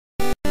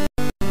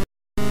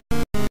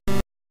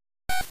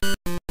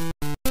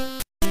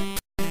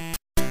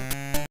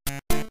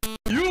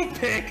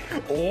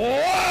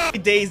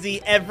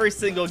Daisy every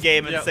single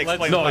game in 6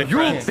 points. No,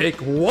 you pick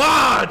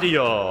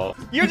Wario.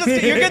 You're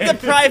gonna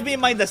deprive me of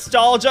my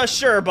nostalgia?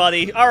 Sure,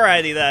 buddy.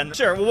 Alrighty then.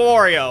 Sure,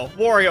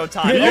 Wario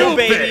time. Oh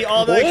baby,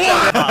 all the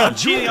excitement. I'm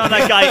cheating on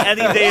that guy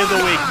any day of the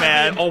week,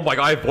 man. Oh my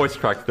god, I voice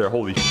cracked there.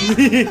 Holy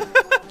shit.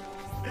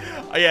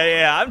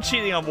 Yeah, I'm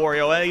cheating on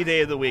Wario any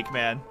day of the week,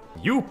 man.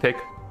 You pick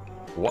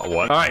what?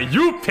 Alright,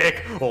 you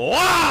pick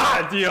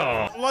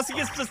Wario. Unless he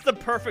gets just the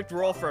perfect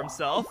roll for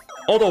himself.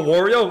 Oh, the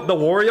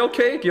Wario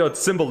cake? Yo, it's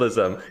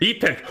symbolism. He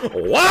picked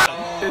what?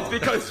 It's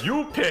because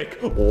you pick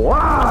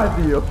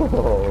Wario.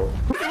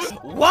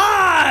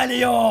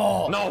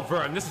 Wario! No,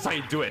 Vern, this is how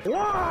you do it.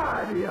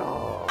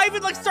 Wario. I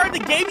haven't started the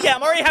game yet.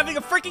 I'm already having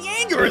a freaking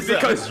aneurysm. It's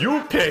because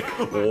you pick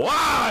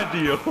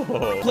Wario.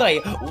 Play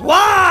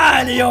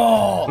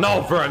Wario.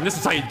 No, Vern, this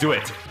is how you do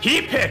it.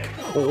 He pick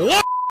Wario.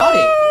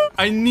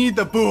 I need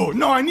the boo.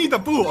 No, I need the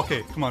boo.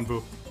 Okay, come on,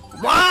 boo.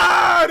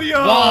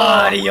 Wario!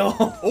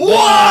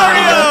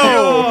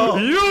 Wario!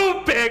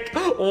 You pick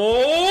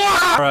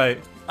Wario! Alright,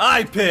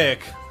 I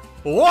pick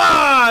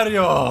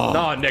Wario!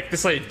 No, Nick, this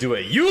is how you do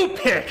it. You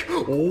pick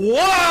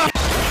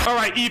Wario!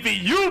 Alright, Evie,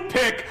 you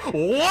pick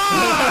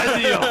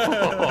Wario!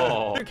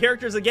 Your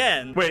characters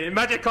again. Wait,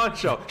 Magic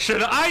Concho,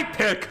 should I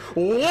pick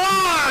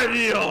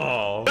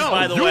Wario? No,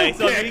 by the way,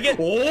 so you get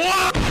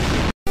Wario!